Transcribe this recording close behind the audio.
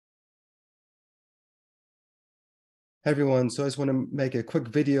Hey everyone, so I just want to make a quick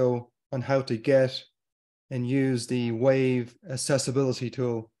video on how to get and use the Wave accessibility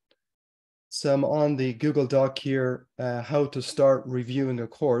tool. So I'm on the Google Doc here, how to start reviewing a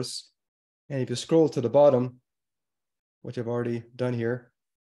course. And if you scroll to the bottom, which I've already done here,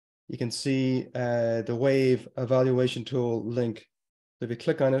 you can see the Wave evaluation tool link. So if you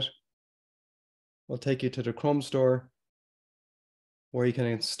click on it, it'll take you to the Chrome store where you can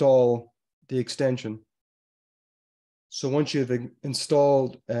install the extension. So once you've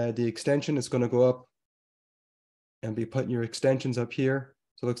installed the extension, it's going to go up and be putting your extensions up here.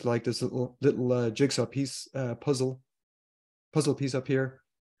 So it looks like this little jigsaw piece, puzzle piece up here.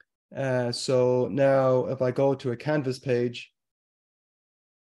 So now if I go to a Canvas page,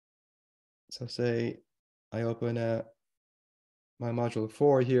 so say I open my module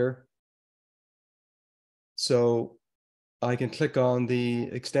 4 here. So I can click on the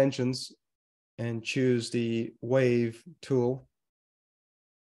extensions and choose the Wave tool.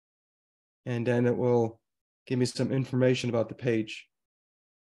 And then it will give me some information about the page.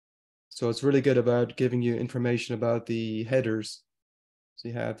 So it's really good about giving you information about the headers. So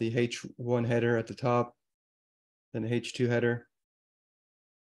you have the H1 header at the top, then the H2 header.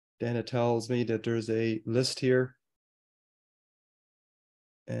 Then it tells me that there's a list here.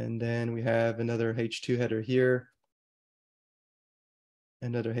 And then we have another H2 header here,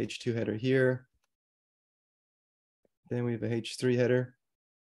 another H2 header here. Then we have a H3 header,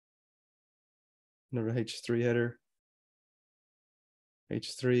 another H3 header,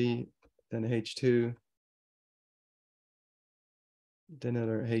 H3, then a H2, then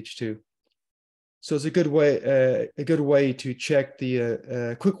another H2. So it's a good way to check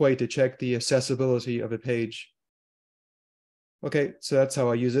the quick way to check the accessibility of a page. Okay, so that's how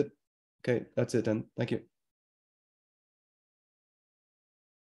I use it. Okay, that's it then. Thank you.